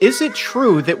Is it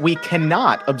true that we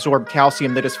cannot absorb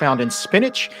calcium that is found in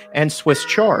spinach and Swiss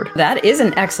chard? That is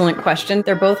an excellent question.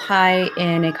 They're both high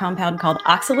in a compound called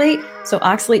oxalate. So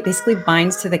oxalate basically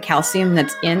binds to the calcium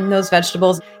that's in those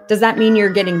vegetables. Does that mean you're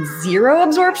getting zero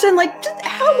absorption? Like, just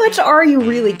how much are you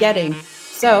really getting?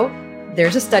 So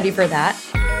there's a study for that.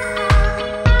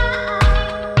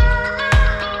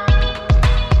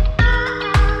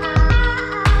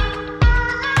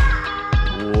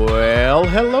 Well,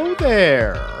 hello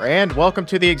there, and welcome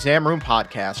to the Exam Room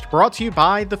Podcast, brought to you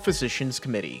by the Physicians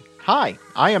Committee. Hi,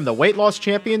 I am the weight loss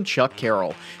champion, Chuck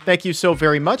Carroll. Thank you so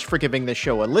very much for giving this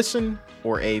show a listen,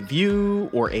 or a view,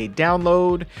 or a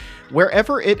download,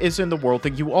 wherever it is in the world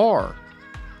that you are.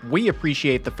 We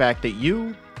appreciate the fact that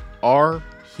you are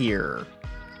here.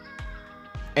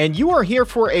 And you are here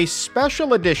for a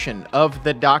special edition of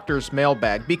the Doctor's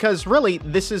Mailbag, because really,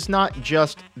 this is not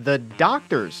just the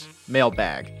Doctor's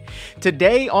Mailbag.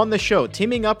 Today on the show,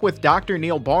 teaming up with Dr.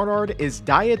 Neal Barnard, is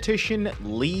dietitian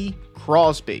Lee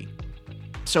Crosby.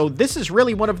 So this is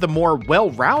really one of the more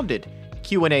well-rounded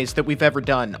Q&As that we've ever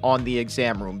done on the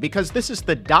Exam Room, because this is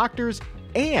the doctor's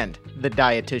and the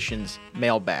dietitian's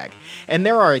mailbag. And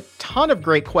there are a ton of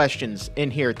great questions in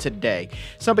here today.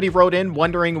 Somebody wrote in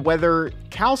wondering whether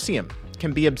calcium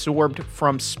can be absorbed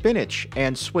from spinach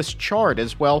and Swiss chard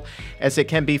as well as it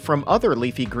can be from other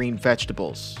leafy green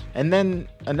vegetables. And then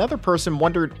another person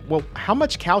wondered, well, how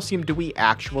much calcium do we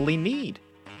actually need?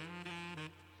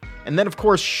 And then, of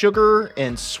course, sugar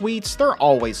and sweets, they're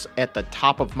always at the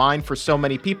top of mind for so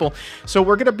many people. So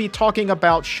we're going to be talking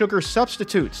about sugar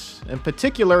substitutes, in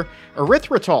particular,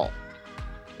 erythritol.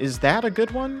 Is that a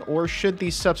good one, or should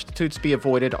these substitutes be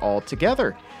avoided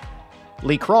altogether?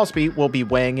 Lee Crosby will be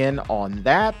weighing in on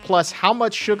that, plus how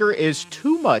much sugar is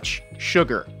too much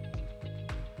sugar.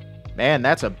 Man,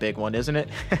 that's a big one, isn't it?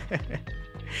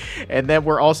 And then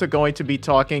we're also going to be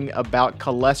talking about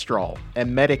cholesterol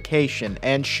and medication,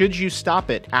 and should you stop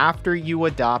it after you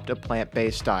adopt a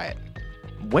plant-based diet?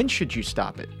 When should you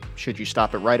stop it? Should you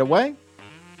stop it right away?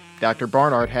 Dr.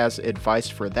 Barnard has advice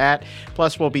for that.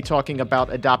 Plus, we'll be talking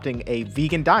about adopting a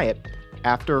vegan diet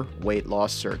after weight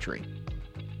loss surgery.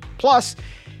 Plus,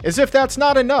 as if that's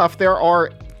not enough, there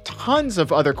are tons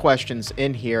of other questions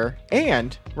in here,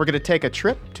 and we're going to take a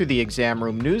trip to the Exam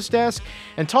Room news desk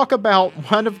and talk about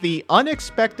one of the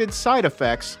unexpected side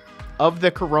effects of the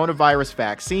coronavirus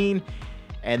vaccine,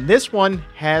 and this one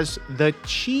has the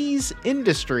cheese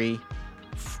industry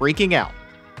freaking out.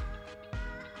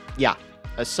 Yeah,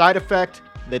 a side effect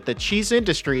that the cheese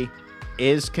industry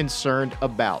is concerned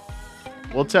about.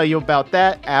 We'll tell you about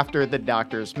that after the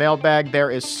doctor's mailbag.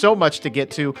 There is so much to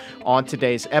get to on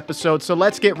today's episode, so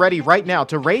let's get ready right now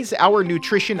to raise our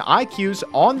nutrition IQs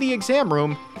on the Exam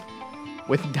Room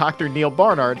with Dr. Neal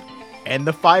Barnard and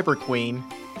the Fiber Queen,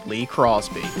 Lee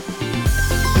Crosby.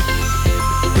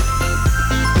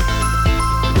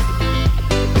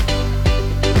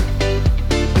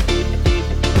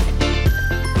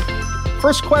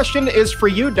 First question is for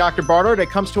you, Dr. Barnard. It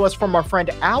comes to us from our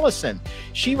friend Allison.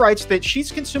 She writes that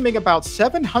she's consuming about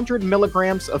 700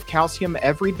 milligrams of calcium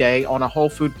every day on a whole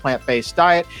food plant-based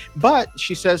diet, but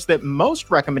she says that most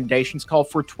recommendations call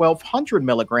for 1,200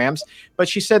 milligrams, but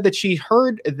she said that she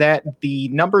heard that the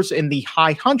numbers in the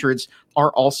high hundreds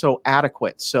are also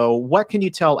adequate. So what can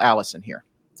you tell Allison here?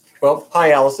 Well,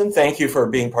 hi, Allison. Thank you for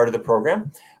being part of the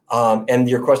program. And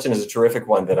your question is a terrific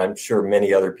one that I'm sure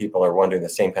many other people are wondering the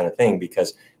same kind of thing,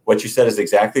 because what you said is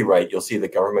exactly right. You'll see the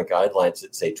government guidelines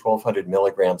that say 1,200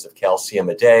 milligrams of calcium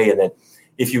a day. And then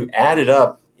if you add it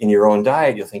up in your own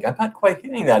diet, you'll think, I'm not quite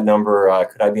hitting that number.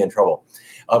 Could I be in trouble?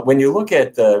 When you look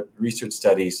at the research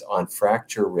studies on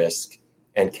fracture risk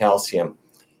and calcium,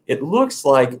 it looks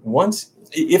like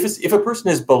if a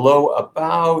person is below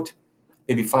about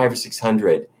maybe 500 or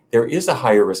 600, there is a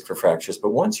higher risk for fractures, but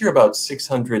once you're about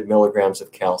 600 milligrams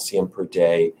of calcium per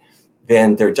day,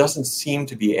 then there doesn't seem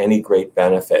to be any great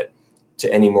benefit to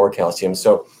any more calcium.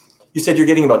 So you said you're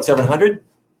getting about 700.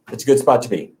 It's a good spot to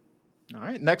be. All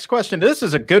right, next question. This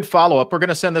is a good follow-up. We're going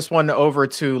to send this one over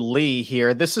to Lee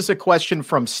here. This is a question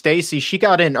from Stacy. She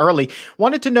got in early.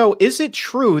 Wanted to know, is it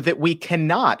true that we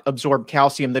cannot absorb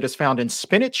calcium that is found in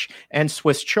spinach and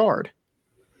Swiss chard?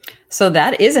 So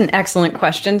that is an excellent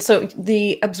question. So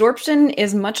the absorption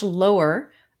is much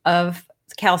lower of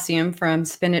calcium from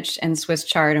spinach and Swiss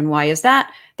chard. And why is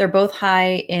that? They're both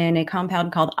high in a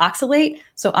compound called oxalate.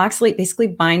 So oxalate basically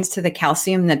binds to the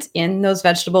calcium that's in those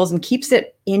vegetables and keeps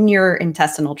it in your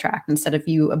intestinal tract instead of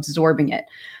you absorbing it.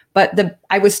 But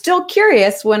I was still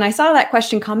curious when I saw that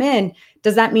question come in,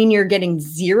 does that mean you're getting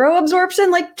zero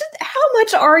absorption? Like, just how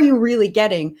much are you really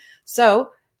getting? So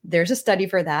there's a study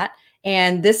for that.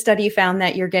 And this study found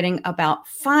that you're getting about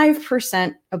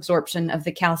 5% absorption of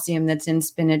the calcium that's in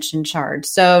spinach and chard.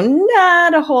 So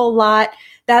not a whole lot.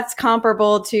 That's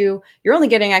comparable to, you're only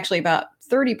getting actually about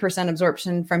 30%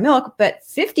 absorption from milk, but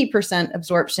 50%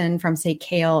 absorption from, say,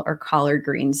 kale or collard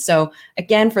greens. So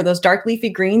again, for those dark leafy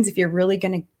greens, if you're really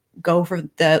going to go for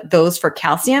those for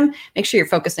calcium, make sure you're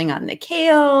focusing on the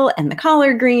kale and the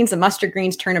collard greens, the mustard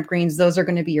greens, turnip greens. Those are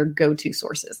going to be your go-to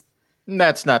sources.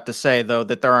 That's not to say, though,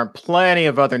 that there aren't plenty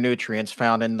of other nutrients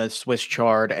found in the Swiss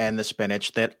chard and the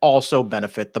spinach that also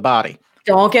benefit the body.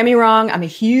 Don't get me wrong. I'm a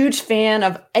huge fan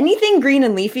of anything green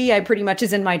and leafy. I pretty much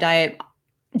is in my diet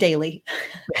daily.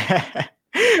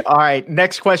 All right.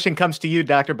 Next question comes to you,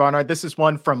 Dr. Barnard. This is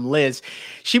one from Liz.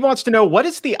 She wants to know, what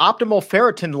is the optimal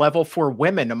ferritin level for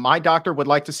women? My doctor would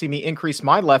like to see me increase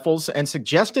my levels and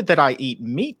suggested that I eat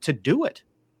meat to do it.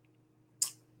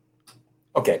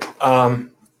 Okay.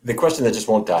 The question that just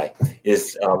won't die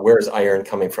is, where is iron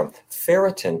coming from?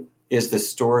 Ferritin is the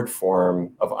stored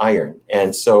form of iron.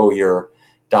 And so your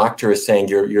doctor is saying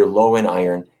you're low in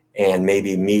iron, and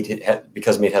maybe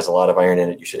because meat has a lot of iron in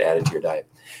it, you should add it to your diet.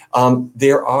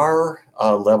 There are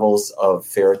levels of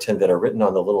ferritin that are written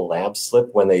on the little lab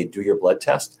slip when they do your blood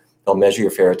test. They'll measure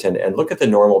your ferritin and look at the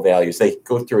normal values. They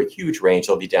go through a huge range.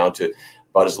 They'll be down to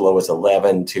about as low as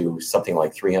 11 to something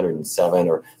like 307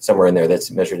 or somewhere in there.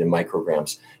 That's measured in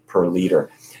micrograms per liter.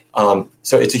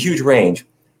 So it's a huge range.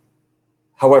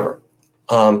 However,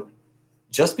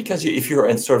 just because if you're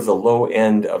in sort of the low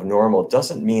end of normal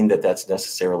doesn't mean that that's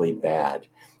necessarily bad.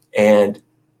 And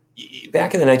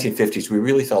back in the 1950s, we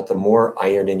really thought the more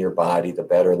iron in your body, the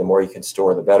better, the more you can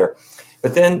store, the better.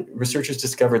 But then researchers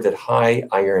discovered that high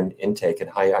iron intake and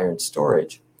high iron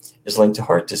storage is linked to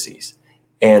heart disease.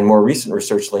 And more recent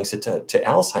research links it to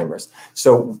Alzheimer's.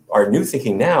 So our new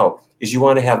thinking now is you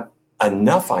want to have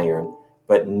enough iron,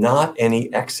 but not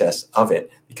any excess of it,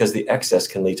 because the excess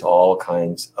can lead to all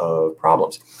kinds of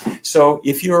problems. So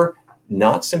if you're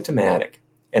not symptomatic,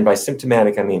 and by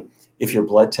symptomatic, I mean if your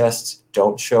blood tests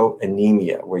don't show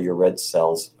anemia, where your red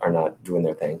cells are not doing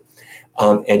their thing,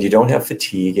 and you don't have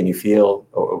fatigue and you feel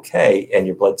okay, and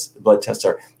your blood tests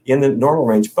are in the normal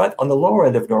range, but on the lower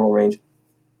end of normal range,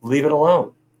 leave it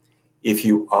alone. If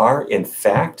you are in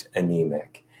fact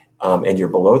anemic, and you're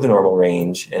below the normal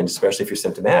range, and especially if you're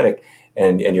symptomatic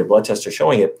and your blood tests are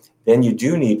showing it, then you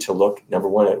do need to look, number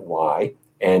one, at why,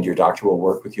 and your doctor will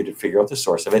work with you to figure out the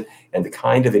source of it and the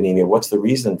kind of anemia, what's the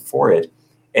reason for it.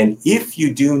 And if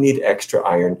you do need extra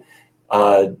iron,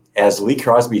 as Lee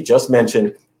Crosby just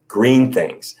mentioned, green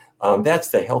things. That's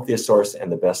the healthiest source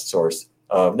and the best source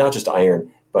of not just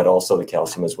iron, but also the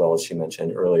calcium, as well as she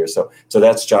mentioned earlier. So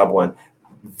that's job one.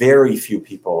 Very few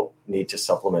people need to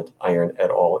supplement iron at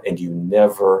all, and you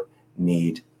never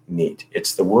need meat.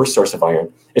 It's the worst source of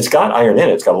iron. It's got iron in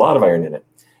it. It's got a lot of iron in it,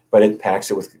 but it packs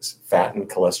it with fat and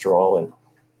cholesterol and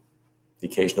the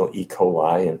occasional E.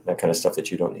 coli and that kind of stuff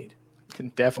that you don't need.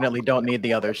 Definitely don't need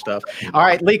the other stuff. All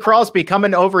right, Lee Crosby,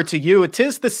 coming over to you. It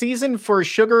is the season for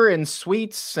sugar and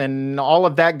sweets and all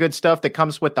of that good stuff that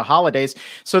comes with the holidays.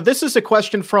 So this is a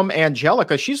question from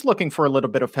Angelica. She's looking for a little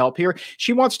bit of help here.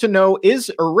 She wants to know, is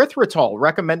erythritol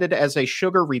recommended as a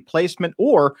sugar replacement,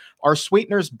 or are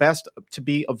sweeteners best to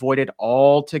be avoided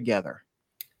altogether?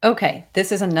 Okay,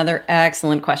 this is another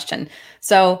excellent question.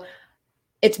 So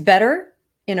it's better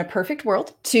in a perfect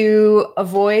world to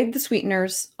avoid the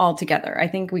sweeteners altogether. I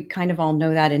think we kind of all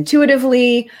know that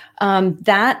intuitively.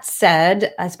 That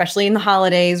said, especially in the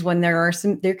holidays when there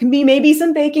can be maybe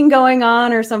some baking going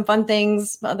on or some fun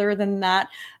things other than that,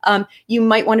 you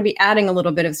might want to be adding a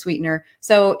little bit of sweetener.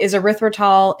 So is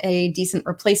erythritol a decent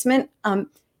replacement?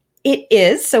 It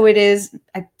is. So it is,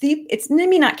 I think it's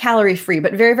maybe not calorie free,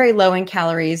 but very, very low in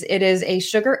calories. It is a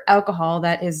sugar alcohol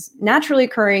that is naturally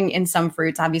occurring in some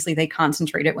fruits. Obviously, they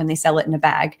concentrate it when they sell it in a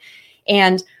bag.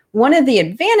 And one of the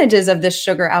advantages of this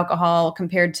sugar alcohol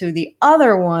compared to the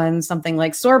other one, something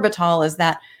like sorbitol, is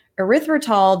that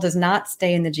erythritol does not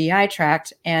stay in the GI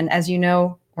tract. And as you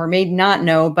know, or may not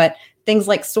know, but things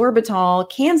like sorbitol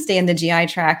can stay in the GI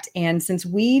tract. And since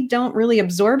we don't really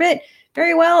absorb it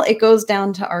very well, it goes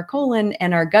down to our colon,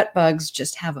 and our gut bugs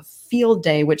just have a field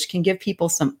day, which can give people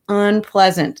some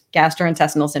unpleasant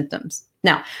gastrointestinal symptoms.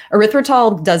 Now,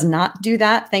 erythritol does not do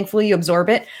that. Thankfully, you absorb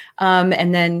it,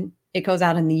 and then it goes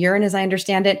out in the urine, as I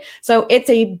understand it. So it's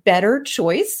a better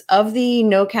choice of the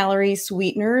no-calorie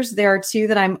sweeteners. There are two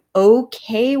that I'm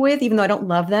okay with, even though I don't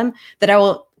love them, that I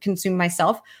will consume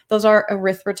myself. Those are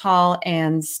erythritol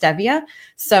and stevia.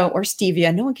 Or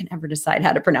stevia. No one can ever decide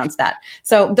how to pronounce that.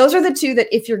 So those are the two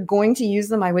that if you're going to use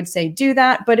them, I would say do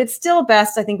that. But it's still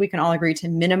best, I think we can all agree, to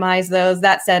minimize those.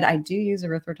 That said, I do use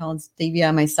erythritol and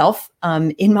stevia myself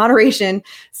in moderation.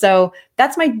 So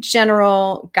that's my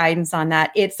general guidance on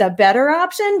that. It's a better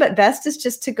option, but best is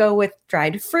just to go with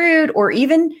dried fruit or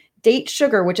even date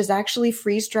sugar, which is actually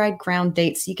freeze-dried ground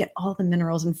dates. So you get all the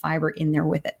minerals and fiber in there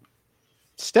with it.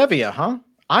 Stevia, huh?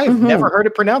 I've never heard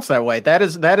it pronounced that way. That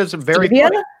is a very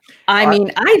stevia? I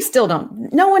mean, I still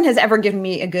don't. No one has ever given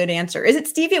me a good answer. Is it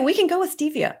stevia? We can go with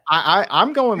stevia.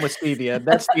 I'm going with stevia.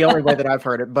 That's the only way that I've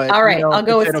heard it. But all right, I'll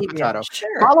go with stevia. Potato.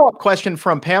 Sure. Follow-up question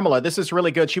from Pamela. This is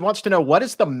really good. She wants to know, what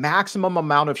is the maximum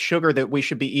amount of sugar that we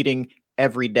should be eating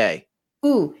every day?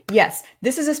 Ooh, yes.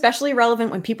 This is especially relevant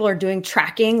when people are doing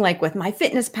tracking, like with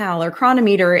MyFitnessPal or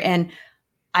Chronometer, and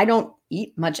I don't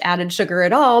eat much added sugar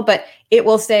at all, but it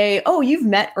will say, oh, you've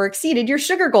met or exceeded your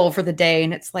sugar goal for the day.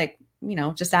 And it's like,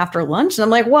 just after lunch. And I'm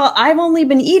like, well, I've only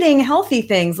been eating healthy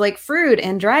things like fruit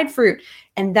and dried fruit.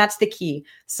 And that's the key.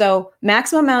 So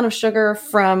maximum amount of sugar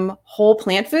from whole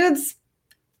plant foods,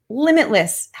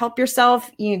 limitless. Help yourself,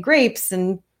 grapes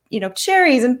and,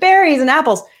 cherries and berries and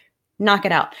apples, knock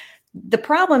it out. The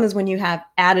problem is when you have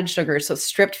added sugars, so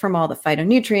stripped from all the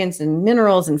phytonutrients and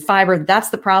minerals and fiber,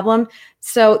 that's the problem.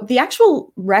 So the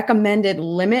actual recommended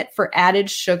limit for added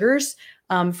sugars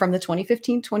from the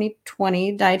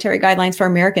 2015-2020 dietary guidelines for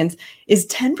Americans is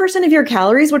 10% of your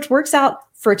calories, which works out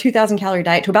for a 2,000 calorie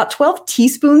diet to about 12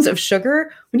 teaspoons of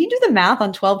sugar. When you do the math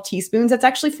on 12 teaspoons, that's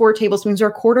actually 4 tablespoons or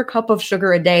a quarter cup of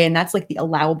sugar a day. And that's like the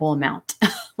allowable amount.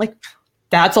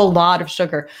 That's a lot of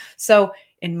sugar. So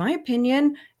in my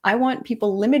opinion, I want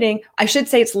people limiting, I should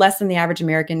say it's less than the average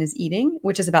American is eating,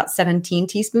 which is about 17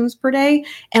 teaspoons per day.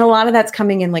 And a lot of that's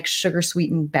coming in like sugar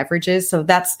sweetened beverages. So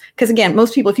that's because, again,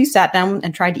 most people, if you sat down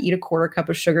and tried to eat a quarter cup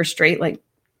of sugar straight,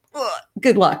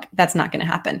 good luck. That's not going to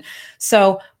happen.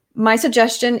 So my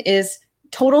suggestion is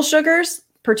total sugars,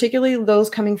 particularly those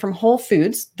coming from whole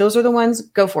foods. Those are the ones,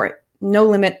 go for it. No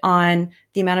limit on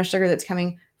the amount of sugar that's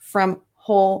coming from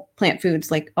whole plant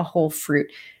foods, like a whole fruit.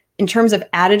 In terms of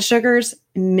added sugars,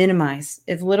 minimize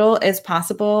as little as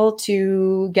possible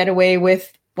to get away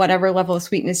with whatever level of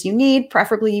sweetness you need.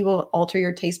 Preferably, you will alter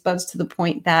your taste buds to the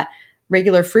point that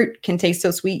regular fruit can taste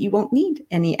so sweet you won't need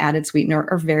any added sweetener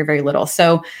or very, very little.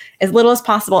 So as little as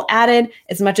possible added,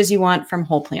 as much as you want from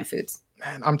whole plant foods.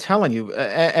 Man, I'm telling you,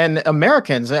 and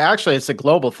Americans, actually, it's a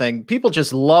global thing. People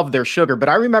just love their sugar. But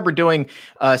I remember doing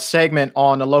a segment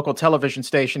on a local television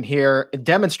station here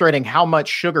demonstrating how much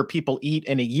sugar people eat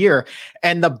in a year.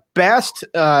 And the best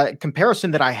comparison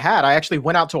that I had, I actually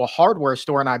went out to a hardware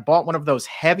store and I bought one of those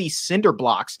heavy cinder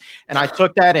blocks and I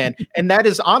took that in. And that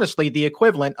is honestly the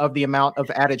equivalent of the amount of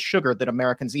added sugar that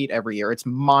Americans eat every year. It's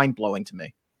mind blowing to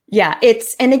me. Yeah,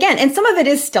 and some of it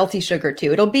is stealthy sugar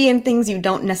too. It'll be in things you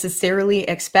don't necessarily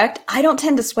expect. I don't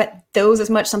tend to sweat those as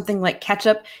much. Something like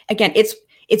ketchup. Again,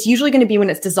 it's usually going to be when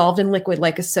it's dissolved in liquid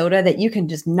like a soda that you can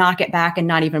just knock it back and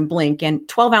not even blink. And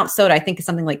 12-ounce soda, I think, is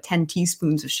something like 10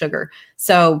 teaspoons of sugar.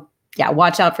 So yeah,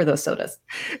 watch out for those sodas.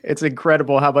 It's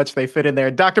incredible how much they fit in there.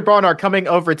 Dr. Barnard, coming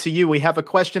over to you, we have a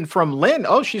question from Lynn.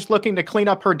 Oh, she's looking to clean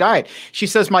up her diet. She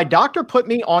says, my doctor put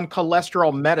me on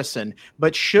cholesterol medicine,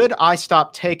 but should I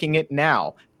stop taking it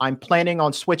now? I'm planning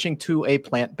on switching to a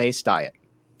plant-based diet.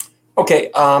 Okay,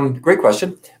 great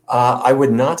question. I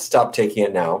would not stop taking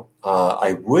it now.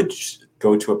 I would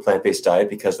go to a plant-based diet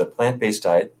because the plant-based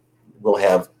diet will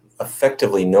have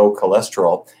effectively no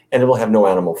cholesterol and it will have no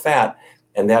animal fat.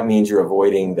 And that means you're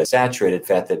avoiding the saturated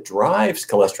fat that drives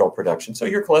cholesterol production. So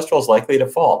your cholesterol is likely to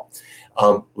fall.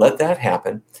 Let that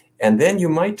happen. And then you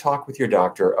might talk with your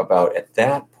doctor about, at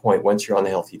that point, once you're on the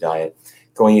healthy diet,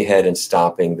 going ahead and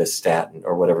stopping the statin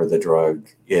or whatever the drug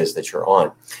is that you're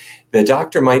on. The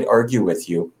doctor might argue with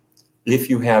you if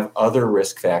you have other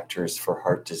risk factors for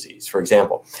heart disease. For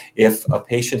example, if a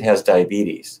patient has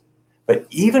diabetes, but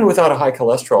even without a high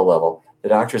cholesterol level, the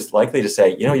doctor is likely to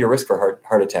say, your risk for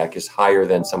heart attack is higher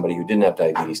than somebody who didn't have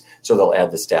diabetes, so they'll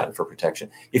add the statin for protection.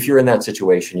 If you're in that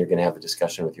situation, you're going to have a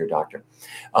discussion with your doctor.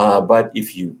 But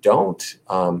if you don't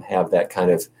have that kind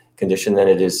of condition, then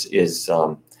it is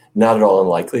not at all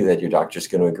unlikely that your doctor's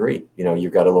going to agree.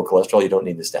 You've got a low cholesterol, you don't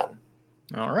need the statin.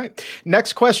 All right.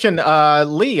 Next question.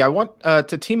 Lee, I want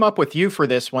to team up with you for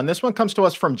this one. This one comes to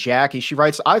us from Jackie. She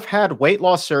writes, I've had weight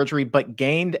loss surgery, but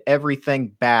gained everything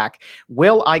back.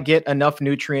 Will I get enough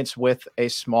nutrients with a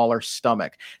smaller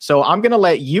stomach? So I'm going to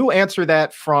let you answer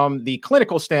that from the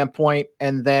clinical standpoint,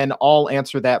 and then I'll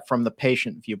answer that from the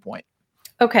patient viewpoint.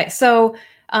 Okay. So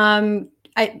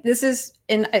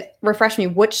Refresh me,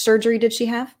 which surgery did she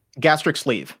have? Gastric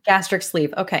sleeve. Gastric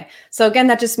sleeve. Okay. So again,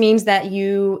 that just means that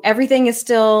everything is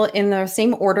still in the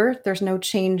same order. There's no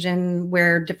change in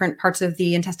where different parts of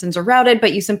the intestines are routed,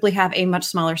 but you simply have a much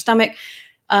smaller stomach.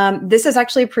 This is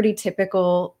actually a pretty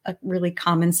typical, a really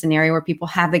common scenario where people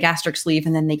have the gastric sleeve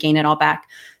and then they gain it all back.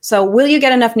 So will you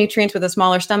get enough nutrients with a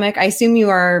smaller stomach? I assume you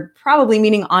are probably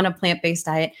meaning on a plant-based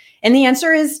diet. And the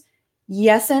answer is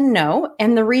yes and no.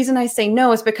 And the reason I say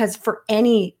no is because for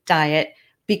any diet,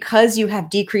 because you have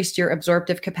decreased your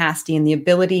absorptive capacity and the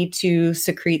ability to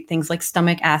secrete things like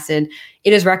stomach acid,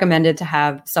 it is recommended to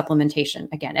have supplementation.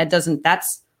 Again,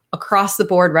 that's across the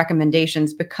board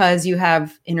recommendations because you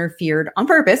have interfered on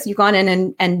purpose. You've gone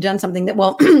in and done something that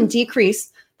will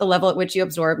decrease the level at which you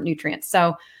absorb nutrients.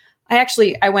 So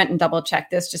I went and double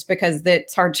checked this just because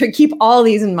it's hard to keep all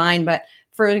these in mind. But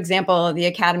for example, the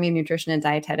Academy of Nutrition and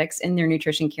Dietetics in their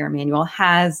nutrition care manual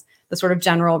has the sort of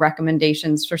general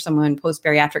recommendations for someone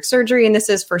post-bariatric surgery. And this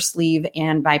is for sleeve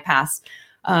and bypass.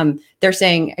 They're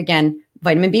saying, again,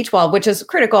 vitamin B12, which is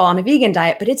critical on a vegan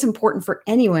diet, but it's important for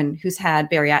anyone who's had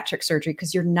bariatric surgery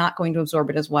because you're not going to absorb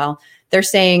it as well. They're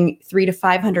saying 300 to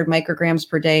 500 micrograms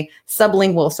per day,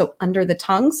 sublingual, so under the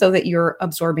tongue, so that you're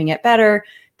absorbing it better.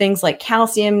 Things like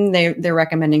calcium, they're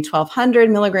recommending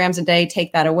 1,200 milligrams a day.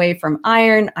 Take that away from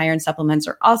iron. Iron supplements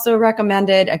are also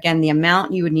recommended. Again, the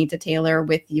amount you would need to tailor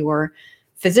with your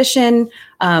physician.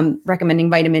 Recommending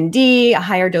vitamin D, a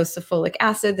higher dose of folic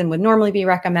acid than would normally be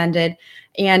recommended.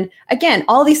 And again,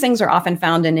 all these things are often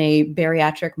found in a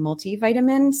bariatric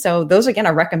multivitamin. So those, again,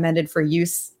 are recommended for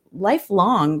use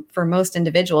lifelong for most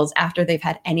individuals after they've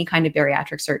had any kind of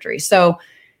bariatric surgery. So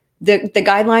the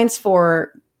guidelines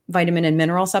for vitamin and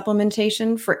mineral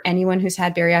supplementation for anyone who's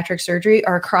had bariatric surgery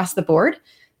are across the board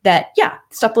that, yeah,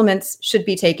 supplements should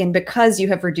be taken because you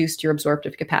have reduced your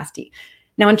absorptive capacity.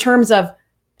 Now, in terms of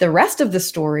the rest of the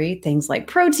story, things like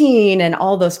protein and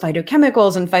all those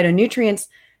phytochemicals and phytonutrients,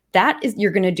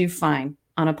 you're going to do fine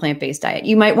on a plant-based diet.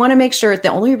 You might want to make sure the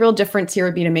only real difference here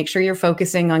would be to make sure you're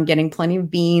focusing on getting plenty of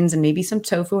beans and maybe some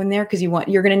tofu in there because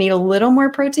you're going to need a little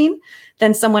more protein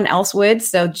than someone else would.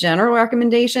 So general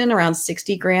recommendation around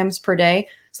 60 grams per day.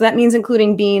 So that means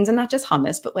including beans and not just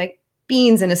hummus, but like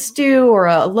beans in a stew or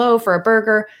a loaf or a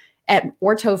burger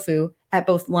or tofu at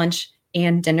both lunch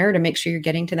and dinner to make sure you're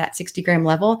getting to that 60-gram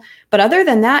level. But other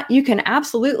than that, you can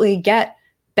absolutely get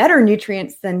better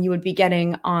nutrients than you would be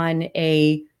getting on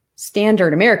a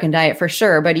standard American diet for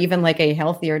sure, but even like a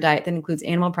healthier diet that includes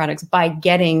animal products by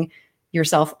getting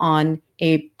yourself on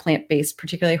a plant-based,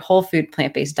 particularly whole food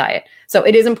plant-based diet. So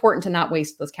it is important to not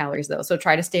waste those calories though. So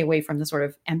try to stay away from the sort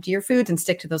of emptier foods and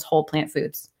stick to those whole plant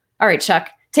foods. All right,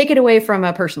 Chuck, take it away from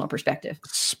a personal perspective.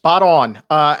 Spot on.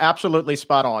 Absolutely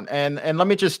spot on. And let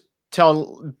me just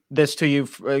tell this to you,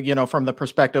 from the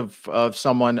perspective of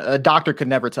someone, a doctor could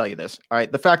never tell you this. All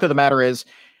right. The fact of the matter is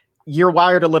you're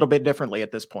wired a little bit differently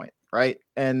at this point. Right.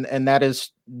 And that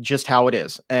is just how it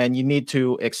is. And you need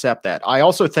to accept that. I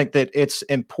also think that it's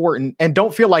important, and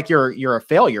don't feel like you're a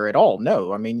failure at all.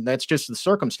 No, I mean, that's just the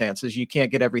circumstances. You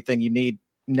can't get everything you need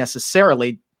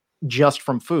necessarily just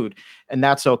from food, and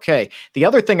that's okay. The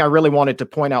other thing I really wanted to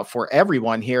point out for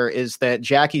everyone here is that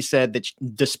Jackie said that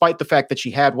despite the fact that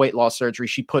she had weight loss surgery,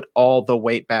 she put all the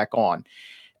weight back on.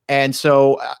 And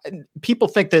so people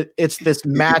think that it's this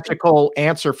magical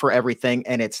answer for everything,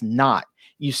 and it's not.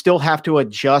 You still have to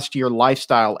adjust your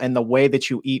lifestyle and the way that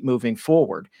you eat moving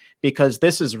forward, because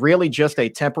this is really just a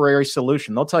temporary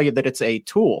solution. They'll tell you that it's a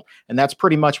tool, and that's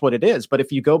pretty much what it is. But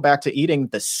if you go back to eating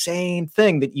the same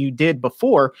thing that you did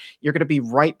before, you're going to be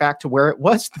right back to where it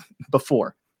was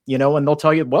before. And they'll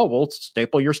tell you, well, we'll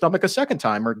staple your stomach a second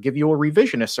time or give you a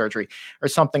revisionist surgery or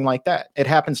something like that. It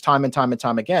happens time and time and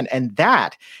time again. And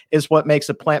that is what makes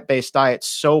a plant-based diet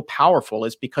so powerful,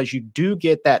 is because you do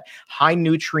get that high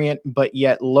nutrient, but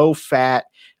yet low fat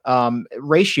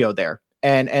ratio there.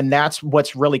 And that's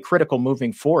what's really critical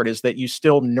moving forward, is that you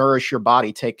still nourish your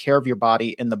body, take care of your body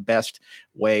in the best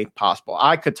way possible.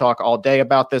 I could talk all day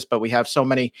about this, but we have so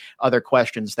many other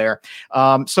questions there.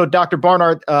 So Dr.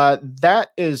 Barnard, that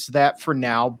is that for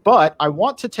now, but I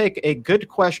want to take a good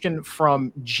question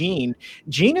from Jean.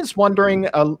 Jean is wondering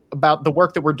about the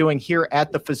work that we're doing here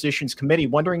at the Physicians Committee,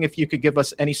 wondering if you could give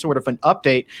us any sort of an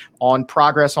update on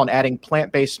progress on adding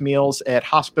plant-based meals at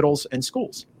hospitals and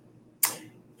schools.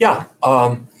 Yeah,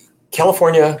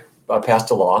 California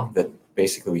passed a law that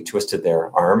basically we twisted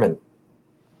their arm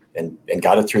and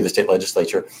got it through the state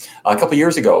legislature a couple of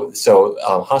years ago. So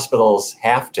hospitals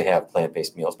have to have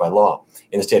plant-based meals by law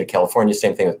in the state of California.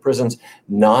 Same thing with prisons.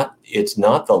 It's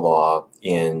not the law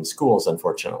in schools,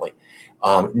 unfortunately.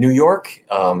 New York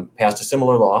passed a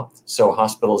similar law. So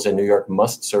hospitals in New York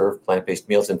must serve plant-based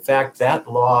meals. In fact, that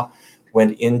law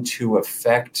went into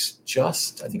effect I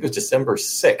think it was December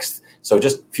 6th. So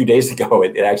just a few days ago,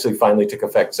 it actually finally took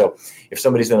effect. So if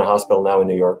somebody's in a hospital now in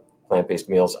New York, plant-based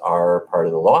meals are part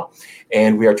of the law.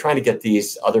 And we are trying to get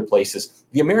these other places.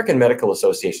 The American Medical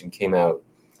Association came out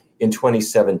in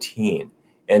 2017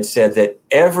 and said that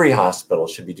every hospital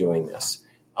should be doing this.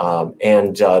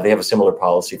 And they have a similar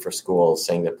policy for schools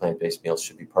saying that plant-based meals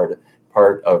should be part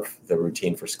of the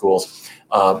routine for schools.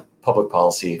 Public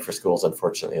policy for schools,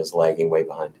 unfortunately, is lagging way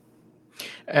behind.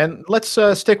 And let's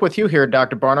stick with you here,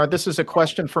 Dr. Barnard. This is a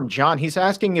question from John. He's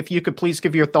asking if you could please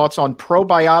give your thoughts on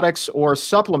probiotics or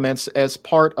supplements as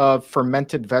part of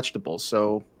fermented vegetables.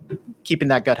 So keeping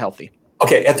that gut healthy.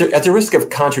 Okay, at the risk of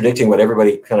contradicting what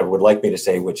everybody kind of would like me to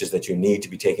say, which is that you need to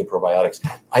be taking probiotics,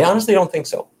 I honestly don't think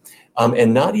so.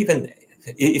 And not even,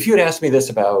 if you had asked me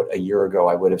this about a year ago,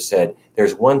 I would have said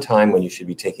there's one time when you should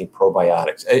be taking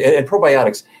probiotics. And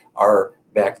probiotics are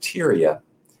bacteria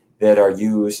that are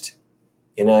used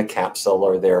in a capsule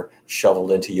or they're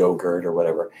shoveled into yogurt or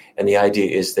whatever. And the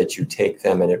idea is that you take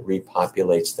them and it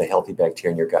repopulates the healthy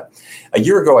bacteria in your gut. A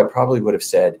year ago, I probably would have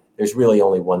said there's really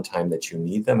only one time that you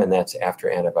need them, and that's after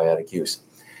antibiotic use.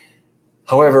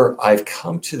 However, I've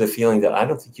come to the feeling that I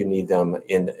don't think you need them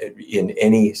in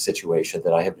any situation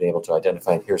that I have been able to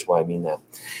identify. And here's why I mean that.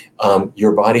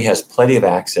 Your body has plenty of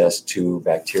access to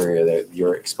bacteria, that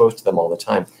you're exposed to them all the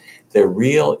time. The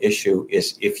real issue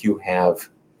is if you have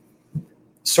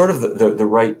sort of the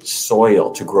right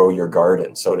soil to grow your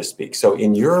garden, so to speak. So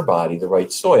in your body, the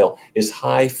right soil is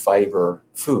high fiber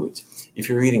foods. If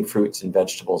you're eating fruits and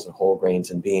vegetables and whole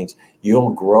grains and beans, you'll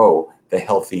grow the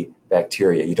healthy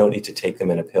bacteria. You don't need to take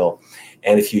them in a pill.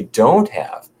 And if you don't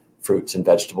have fruits and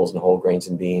vegetables and whole grains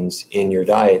and beans in your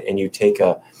diet and you take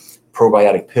a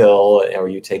probiotic pill or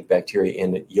you take bacteria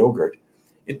in yogurt,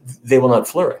 they will not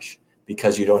flourish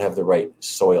because you don't have the right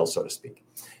soil, so to speak.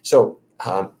 So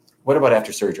what about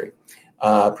after surgery?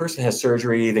 A person has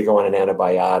surgery, they go on an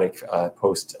antibiotic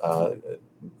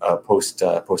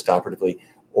post-operatively,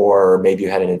 or maybe you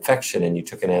had an infection and you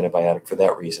took an antibiotic for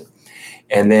that reason.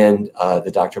 And then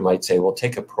the doctor might say, well,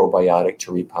 take a probiotic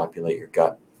to repopulate your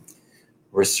gut.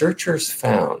 Researchers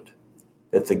found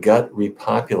that the gut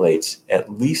repopulates at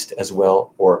least as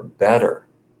well or better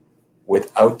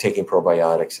without taking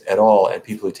probiotics at all, and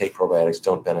people who take probiotics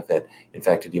don't benefit. In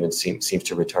fact, it even seems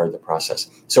to retard the process.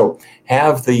 So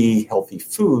have the healthy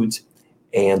foods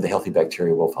and the healthy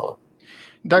bacteria will follow.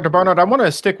 Dr. Barnard, I want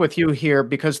to stick with you here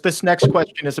because this next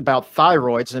question is about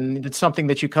thyroids, and it's something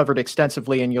that you covered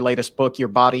extensively in your latest book, Your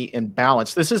Body in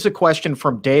Balance. This is a question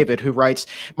from David, who writes,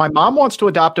 my mom wants to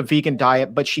adopt a vegan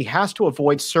diet, but she has to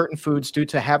avoid certain foods due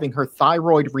to having her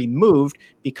thyroid removed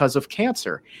because of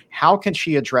cancer. How can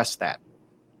she address that?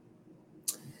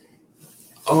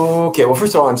 Okay, well,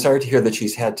 first of all, I'm sorry to hear that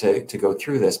she's had to go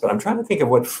through this, but I'm trying to think of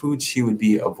what foods she would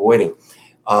be avoiding.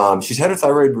 She's had her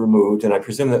thyroid removed, and I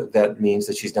presume that means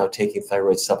that she's now taking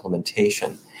thyroid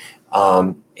supplementation.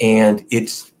 And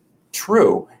it's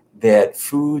true that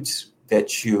foods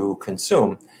that you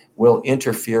consume will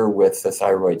interfere with the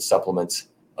thyroid supplement's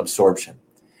absorption.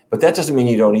 But that doesn't mean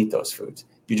you don't eat those foods.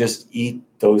 You just eat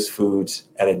those foods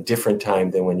at a different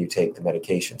time than when you take the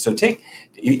medication. So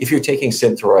if you're taking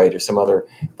Synthroid or some other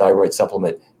thyroid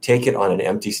supplement, take it on an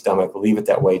empty stomach, leave it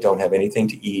that way, don't have anything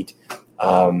to eat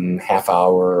half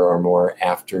hour or more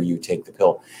after you take the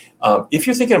pill. If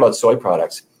you're thinking about soy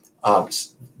products,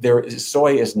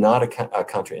 soy is not a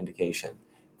contraindication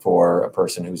for a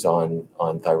person who's on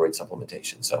thyroid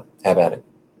supplementation. So have at it.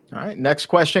 All right. Next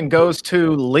question goes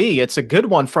to Lee. It's a good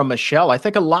one from Michelle. I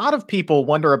think a lot of people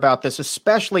wonder about this,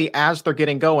 especially as they're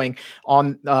getting going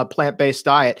on a plant-based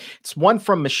diet. It's one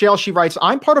from Michelle. She writes,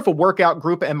 I'm part of a workout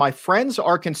group and my friends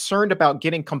are concerned about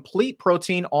getting complete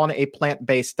protein on a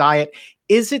plant-based diet.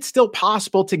 Is it still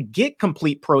possible to get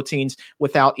complete proteins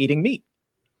without eating meat?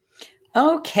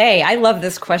 Okay. I love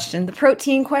this question, the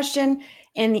protein question.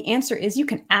 And the answer is you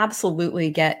can absolutely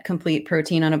get complete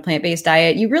protein on a plant-based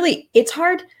diet. It's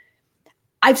hard.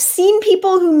 I've seen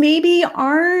people who maybe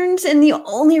aren't, and the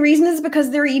only reason is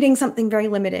because they're eating something very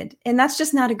limited. And that's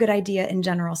just not a good idea in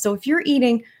general. So if you're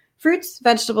eating fruits,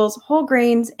 vegetables, whole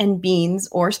grains, and beans,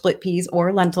 or split peas,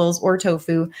 or lentils, or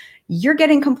tofu, you're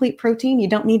getting complete protein. You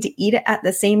don't need to eat it at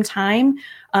the same time.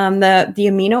 The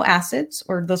amino acids,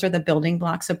 or those are the building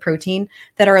blocks of protein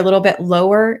that are a little bit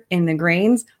lower in the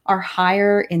grains, are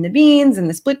higher in the beans and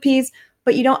the split peas.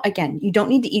 But you don't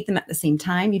need to eat them at the same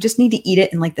time. You just need to eat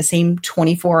it in like the same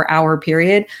 24-hour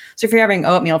period. So if you're having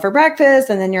oatmeal for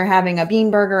breakfast and then you're having a bean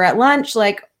burger at lunch,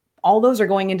 like, all those are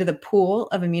going into the pool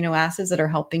of amino acids that are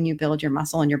helping you build your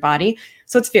muscle in your body.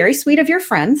 So it's very sweet of your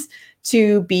friends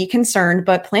to be concerned,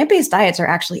 but plant-based diets are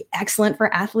actually excellent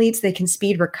for athletes. They can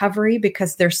speed recovery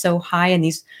because they're so high in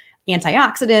these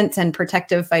antioxidants and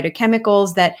protective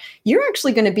phytochemicals that you're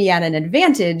actually going to be at an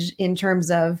advantage in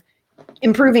terms of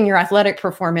improving your athletic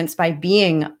performance by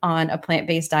being on a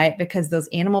plant-based diet, because those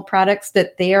animal products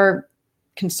that they are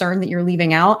concerned that you're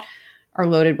leaving out are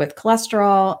loaded with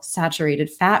cholesterol, saturated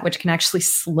fat, which can actually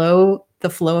slow the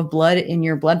flow of blood in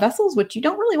your blood vessels, which you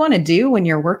don't really want to do when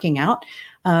you're working out,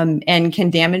 and can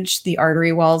damage the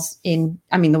artery walls the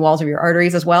walls of your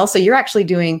arteries as well. So you're actually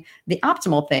doing the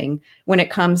optimal thing when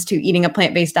it comes to eating a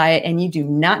plant-based diet, and you do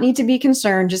not need to be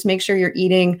concerned. Just make sure you're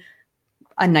eating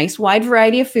a nice wide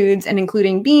variety of foods and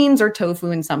including beans or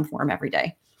tofu in some form every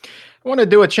day. I want to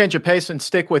do a change of pace and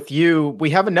stick with you.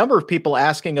 We have a number of people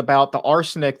asking about the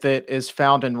arsenic that is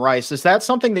found in rice. Is that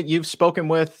something that you've spoken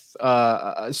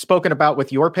about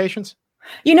with your patients?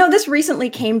 This recently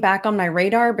came back on my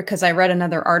radar because I read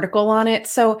another article on it.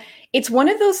 So it's one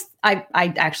of those, I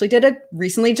actually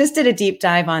recently just did a deep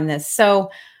dive on this. So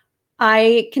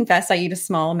I confess I eat a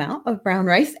small amount of brown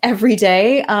rice every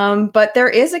day, but there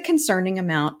is a concerning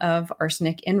amount of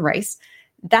arsenic in rice.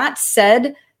 That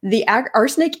said, the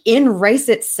arsenic in rice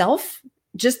itself,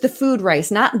 just the food rice,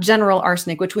 not general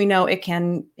arsenic, which we know it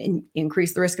can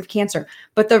increase the risk of cancer,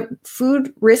 but the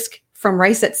food risk from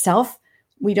rice itself,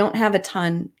 we don't have a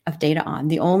ton of data on.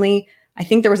 I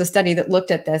think there was a study that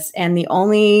looked at this, and the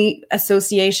only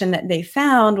association that they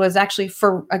found was actually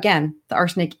for, again, the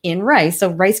arsenic in rice.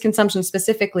 So rice consumption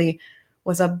specifically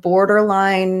was a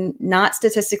borderline, not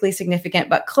statistically significant,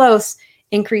 but close,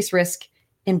 increased risk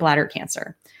in bladder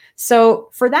cancer. So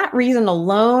for that reason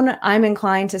alone, I'm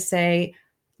inclined to say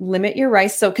limit your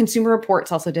rice. So Consumer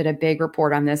Reports also did a big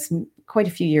report on this quite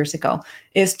a few years ago,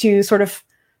 is to sort of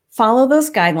follow those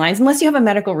guidelines, unless you have a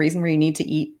medical reason where you need to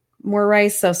eat more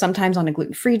rice. So sometimes on a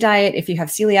gluten-free diet, if you have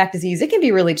celiac disease, it can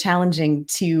be really challenging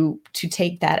to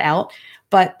take that out.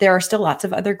 But there are still lots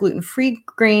of other gluten-free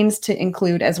grains to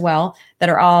include as well that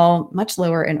are all much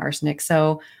lower in arsenic.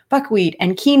 So buckwheat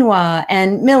and quinoa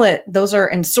and millet,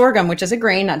 and sorghum, which is a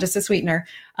grain, not just a sweetener.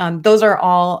 Those are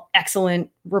all excellent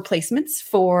replacements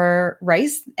for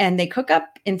rice, and they cook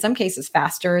up in some cases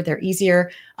faster. They're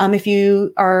easier. If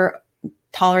you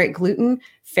tolerate gluten,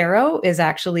 farro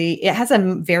it has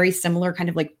a very similar kind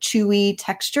of like chewy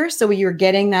texture. So you're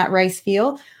getting that rice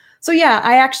feel. So yeah,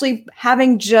 I actually,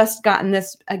 having just gotten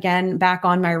this again back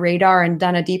on my radar and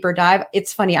done a deeper dive,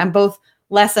 it's funny, I'm both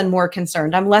less and more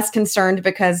concerned. I'm less concerned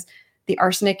because the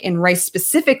arsenic in rice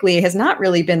specifically has not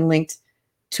really been linked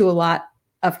to a lot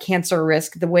of cancer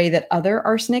risk the way that other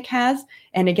arsenic has.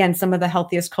 And again, some of the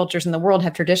healthiest cultures in the world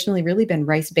have traditionally really been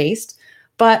rice-based.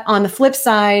 But on the flip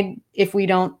side, if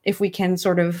we can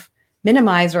sort of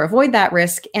minimize or avoid that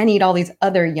risk and eat all these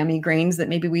other yummy grains that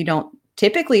maybe we don't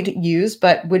typically use,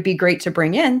 but would be great to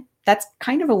bring in, that's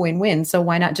kind of a win-win. So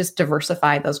why not just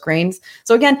diversify those grains?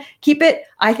 So again, keep it,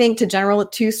 I think, to general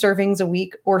 2 servings a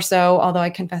week or so, although I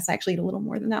confess I actually eat a little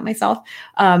more than that myself.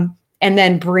 And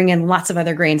then bring in lots of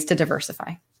other grains to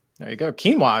diversify. There you go.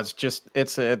 Quinoa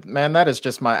is that is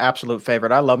just my absolute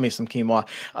favorite. I love me some quinoa.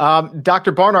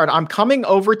 Dr. Barnard, I'm coming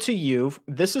over to you.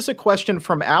 This is a question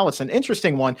from Alice, an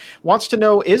interesting one. Wants to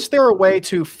know, is there a way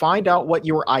to find out what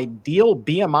your ideal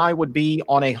BMI would be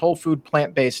on a whole food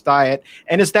plant-based diet?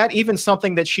 And is that even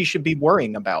something that she should be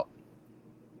worrying about?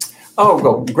 Oh,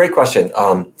 well, great question.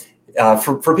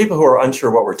 For people who are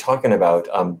unsure what we're talking about,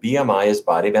 BMI is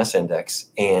body mass index,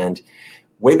 and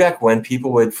way back when,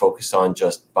 people would focus on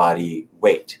just body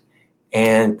weight.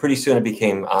 And pretty soon it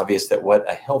became obvious that what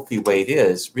a healthy weight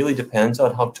is really depends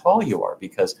on how tall you are,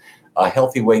 because a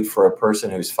healthy weight for a person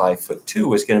who's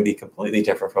 5'2" is going to be completely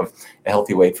different from a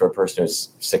healthy weight for a person who's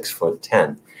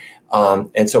 6'10".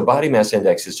 And so body mass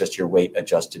index is just your weight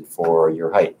adjusted for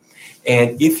your height.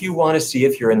 And if you want to see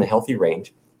if you're in the healthy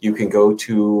range, you can go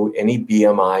to any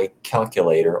BMI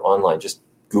calculator online. Just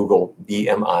Google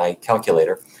BMI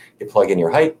calculator. You plug in your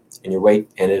height and your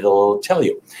weight, and it'll tell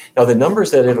you. Now, the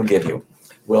numbers that it'll give you,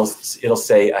 it'll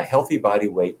say a healthy body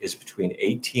weight is between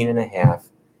 18.5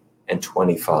 and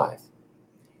 25.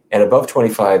 And above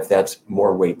 25, that's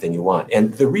more weight than you want.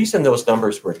 And the reason those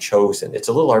numbers were chosen, it's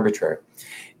a little arbitrary,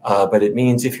 but it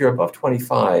means if you're above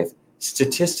 25,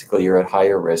 statistically, you're at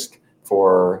higher risk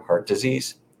for heart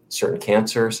disease, certain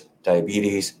cancers,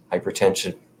 diabetes,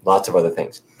 hypertension, lots of other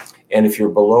things. And if you're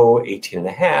below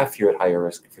 18.5, you're at higher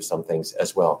risk for some things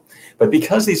as well. But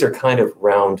because these are kind of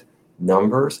round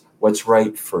numbers, what's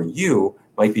right for you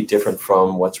might be different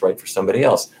from what's right for somebody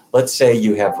else. Let's say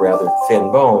you have rather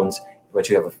thin bones, but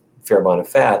you have a fair amount of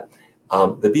fat,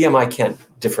 the BMI can't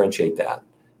differentiate that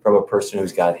from a person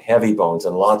who's got heavy bones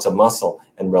and lots of muscle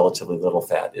and relatively little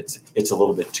fat. It's a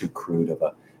little bit too crude of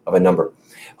a number.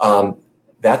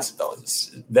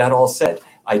 That all said,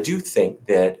 I do think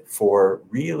that for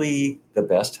really the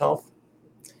best health,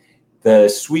 the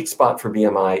sweet spot for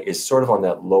BMI is sort of on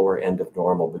that lower end of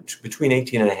normal, between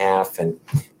 18 and a half and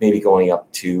maybe going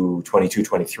up to 22,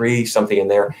 23, something in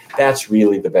there. That's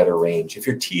really the better range. If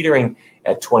you're teetering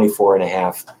at 24 and a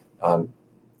half,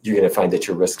 you're going to find that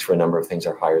your risks for a number of things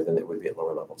are higher than they would be at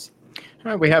lower levels. All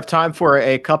right, we have time for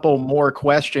a couple more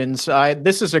questions.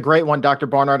 This is a great one, Dr.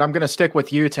 Barnard. I'm going to stick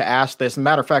with you to ask this.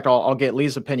 Matter of fact, I'll get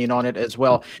Lee's opinion on it as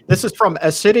well. This is from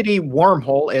Acidity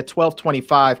Wormhole at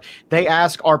 1225. They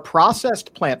ask, are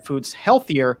processed plant foods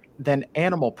healthier than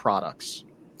animal products?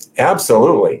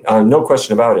 Absolutely. No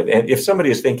question about it. And if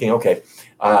somebody is thinking, okay,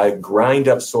 grind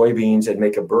up soybeans and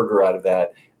make a burger out of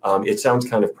that, it sounds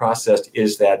kind of processed.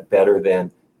 Is that better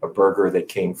than a burger that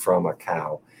came from a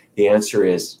cow? The answer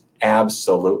is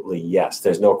absolutely yes.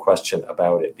 There's no question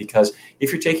about it. Because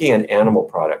if you're taking an animal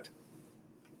product,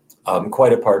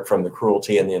 quite apart from the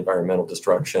cruelty and the environmental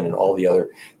destruction and all the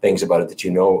other things about it that you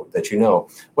know,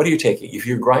 what are you taking? If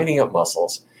you're grinding up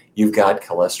mussels, you've got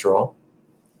cholesterol,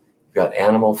 you've got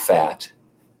animal fat,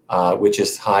 which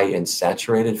is high in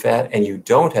saturated fat, and you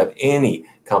don't have any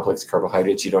complex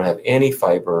carbohydrates, you don't have any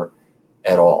fiber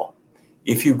at all.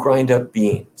 If you grind up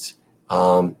beans,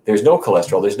 there's no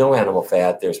cholesterol, there's no animal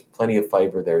fat, there's plenty of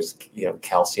fiber, there's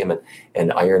calcium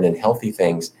and iron and healthy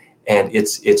things, and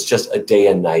it's just a day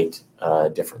and night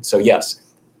difference. So yes,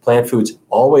 plant foods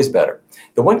always better.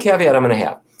 The one caveat I'm going to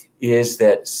have is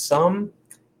that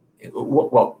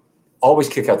always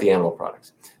kick out the animal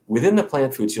products. Within the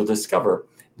plant foods, you'll discover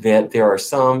that there are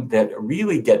some that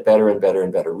really get better and better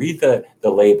and better. Read the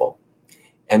label.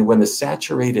 And when the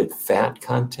saturated fat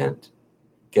content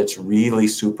gets really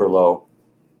super low,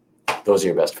 those are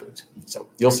your best foods. So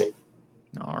you'll see.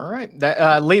 All right.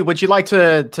 Lee, would you like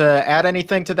to add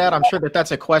anything to that? I'm sure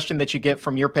that's a question that you get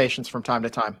from your patients from time to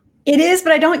time. It is,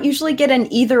 but I don't usually get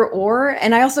an either or.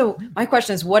 And my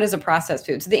question is, what is a processed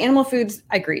food? So the animal foods,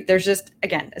 I agree. There's just,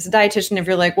 again, as a dietitian, if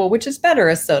you're like, well, which is better,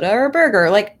 a soda or a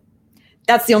burger? Like,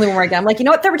 that's the only one where I get, I'm like, you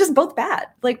know what? They were just both bad.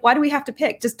 Like, why do we have to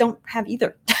pick? Just don't have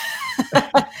either.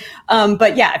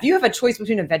 But yeah, if you have a choice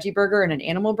between a veggie burger and an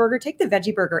animal burger, take the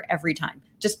veggie burger every time.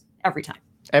 Just every time.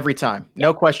 Every time.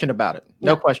 No question about it.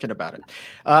 No question about it.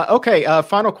 Okay.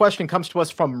 Final question comes to us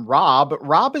from Rob.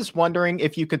 Rob is wondering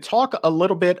if you could talk a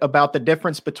little bit about the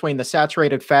difference between the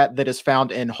saturated fat that is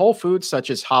found in whole foods,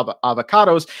 such as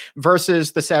avocados,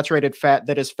 versus the saturated fat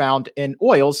that is found in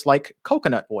oils like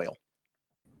coconut oil.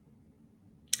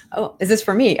 Oh, is this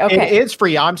for me? Okay. It is for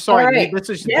you. I'm sorry. Right. This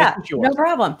is yours. No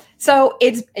problem. So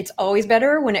it's always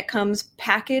better when it comes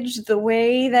packaged the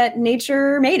way that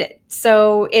nature made it.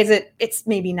 So it's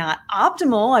maybe not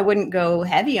optimal. I wouldn't go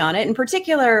heavy on it. In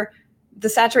particular, the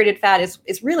saturated fat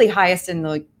is really highest in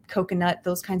the coconut,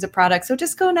 those kinds of products. So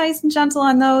just go nice and gentle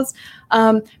on those.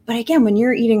 But again, when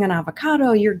you're eating an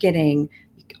avocado, you're getting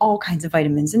all kinds of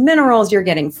vitamins and minerals. You're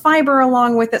getting fiber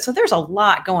along with it. So there's a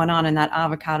lot going on in that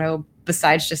avocado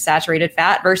besides just saturated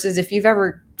fat, versus if you've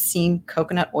ever seen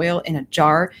coconut oil in a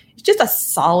jar, it's just a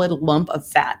solid lump of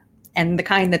fat, and the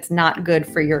kind that's not good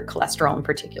for your cholesterol in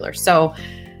particular. So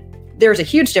there's a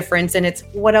huge difference, and it's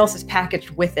what else is packaged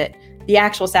with it. The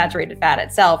actual saturated fat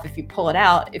itself, if you pull it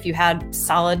out, if you had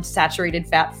solid saturated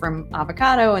fat from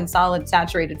avocado and solid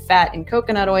saturated fat in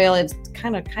coconut oil, it's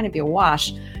kind of be a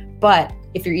wash. But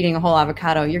if you're eating a whole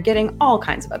avocado, you're getting all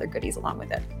kinds of other goodies along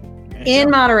with it.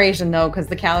 In moderation, though, because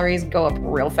the calories go up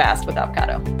real fast with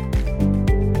avocado.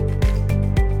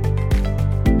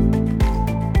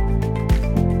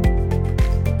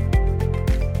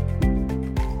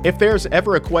 If there's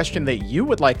ever a question that you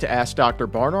would like to ask Dr.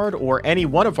 Barnard or any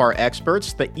one of our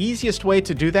experts, the easiest way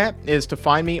to do that is to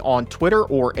find me on Twitter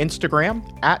or Instagram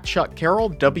at Chuck Carroll,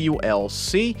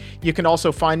 WLC. You can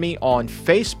also find me on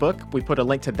Facebook. We put a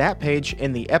link to that page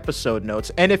in the episode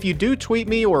notes. And if you do tweet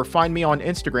me or find me on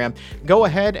Instagram, go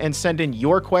ahead and send in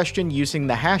your question using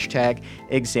the hashtag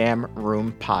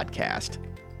ExamRoomPodcast.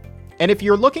 And if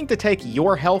you're looking to take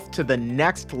your health to the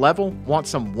next level, want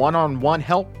some one-on-one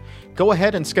help, Go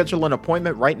ahead and schedule an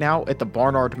appointment right now at the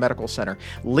Barnard Medical Center.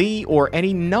 Lee or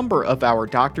any number of our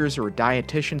doctors or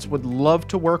dietitians would love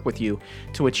to work with you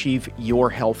to achieve your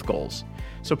health goals.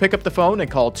 So pick up the phone and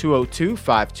call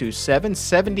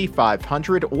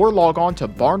 202-527-7500 or log on to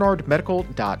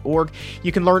barnardmedical.org.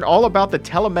 You can learn all about the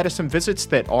telemedicine visits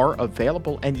that are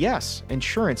available, and yes,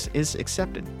 insurance is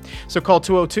accepted. So call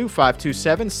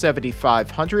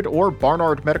 202-527-7500 or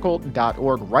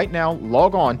barnardmedical.org right now.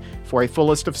 Log on for a full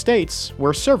list of states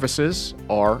where services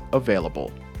are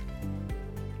available.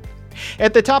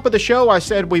 At the top of the show, I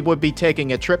said we would be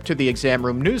taking a trip to the exam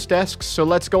room news desk, so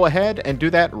let's go ahead and do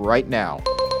that right now.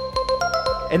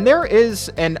 And there is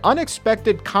an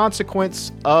unexpected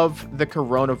consequence of the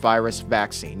coronavirus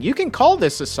vaccine. You can call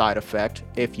this a side effect,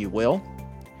 if you will.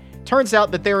 Turns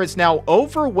out that there is now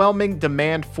overwhelming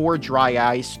demand for dry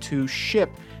ice to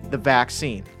ship the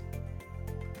vaccine.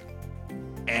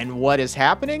 And what is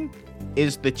happening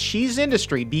is the cheese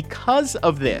industry, because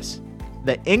of this,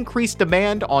 the increased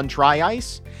demand on dry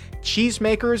ice,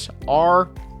 cheesemakers are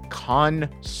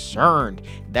concerned.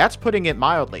 That's putting it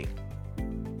mildly.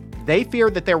 They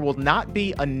fear that there will not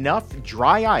be enough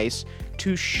dry ice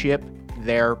to ship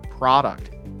their product.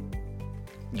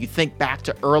 You think back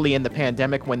to early in the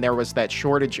pandemic when there was that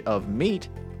shortage of meat,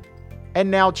 and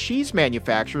now cheese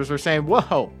manufacturers are saying,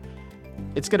 whoa,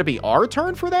 it's going to be our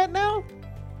turn for that now?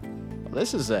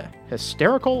 This is a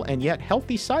hysterical and yet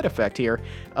healthy side effect here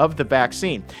of the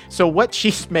vaccine. So what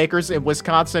cheesemakers in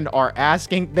Wisconsin are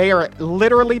asking, they are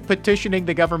literally petitioning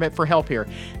the government for help here.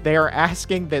 They are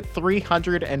asking that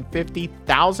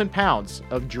 350,000 pounds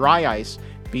of dry ice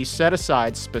be set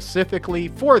aside specifically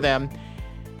for them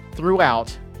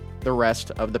throughout the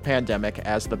rest of the pandemic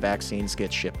as the vaccines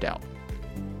get shipped out.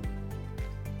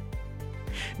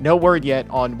 No word yet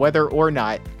on whether or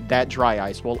not that dry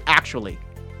ice will actually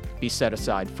be set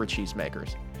aside for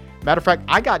cheesemakers. Matter of fact,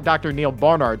 I got Dr. Neal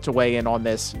Barnard to weigh in on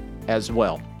this as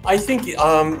well. I think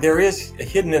there is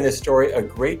hidden in this story a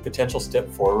great potential step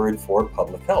forward for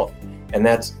public health. And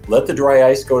that's let the dry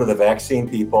ice go to the vaccine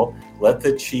people, let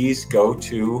the cheese go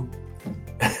to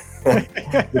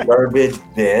the garbage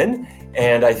bin.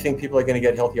 And I think people are going to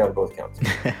get healthier on both counts.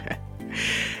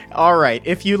 All right.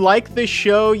 If you like this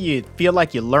show, you feel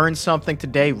like you learned something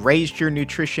today, raised your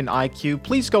nutrition IQ,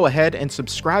 please go ahead and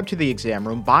subscribe to The Exam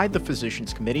Room by the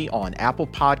Physicians Committee on Apple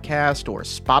Podcast or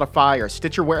Spotify or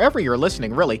Stitcher, wherever you're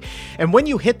listening, really. And when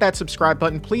you hit that subscribe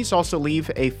button, please also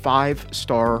leave a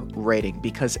 5-star rating,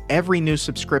 because every new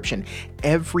subscription,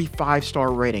 every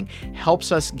 5-star rating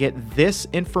helps us get this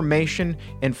information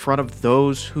in front of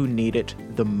those who need it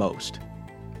the most.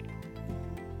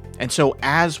 And so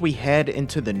as we head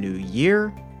into the new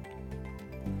year,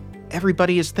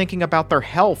 everybody is thinking about their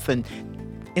health and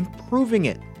improving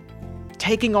it,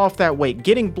 taking off that weight,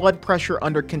 getting blood pressure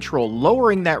under control,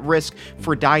 lowering that risk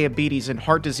for diabetes and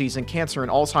heart disease and cancer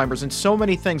and Alzheimer's and so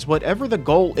many things. Whatever the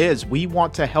goal is, we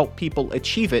want to help people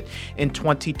achieve it in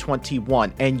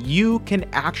 2021. And you can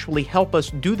actually help us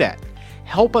do that.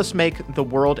 Help us make the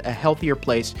world a healthier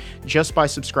place just by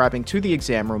subscribing to The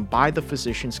Exam Room by the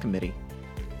Physicians Committee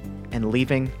and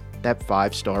leaving that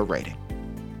 5-star rating.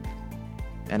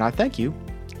 And I thank you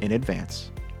in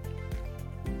advance.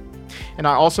 And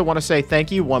I also want to say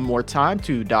thank you one more time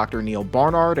to Dr. Neal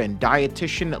Barnard and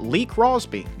dietitian Lee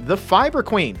Crosby, the Fiber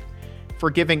Queen, for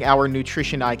giving our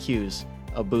nutrition IQs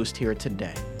a boost here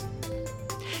today.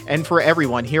 And for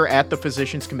everyone here at the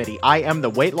Physicians Committee, I am the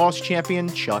weight loss champion,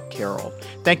 Chuck Carroll.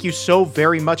 Thank you so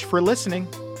very much for listening.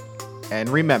 And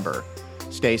remember,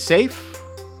 stay safe,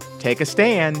 take a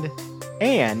stand,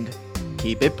 and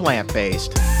keep it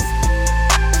plant-based.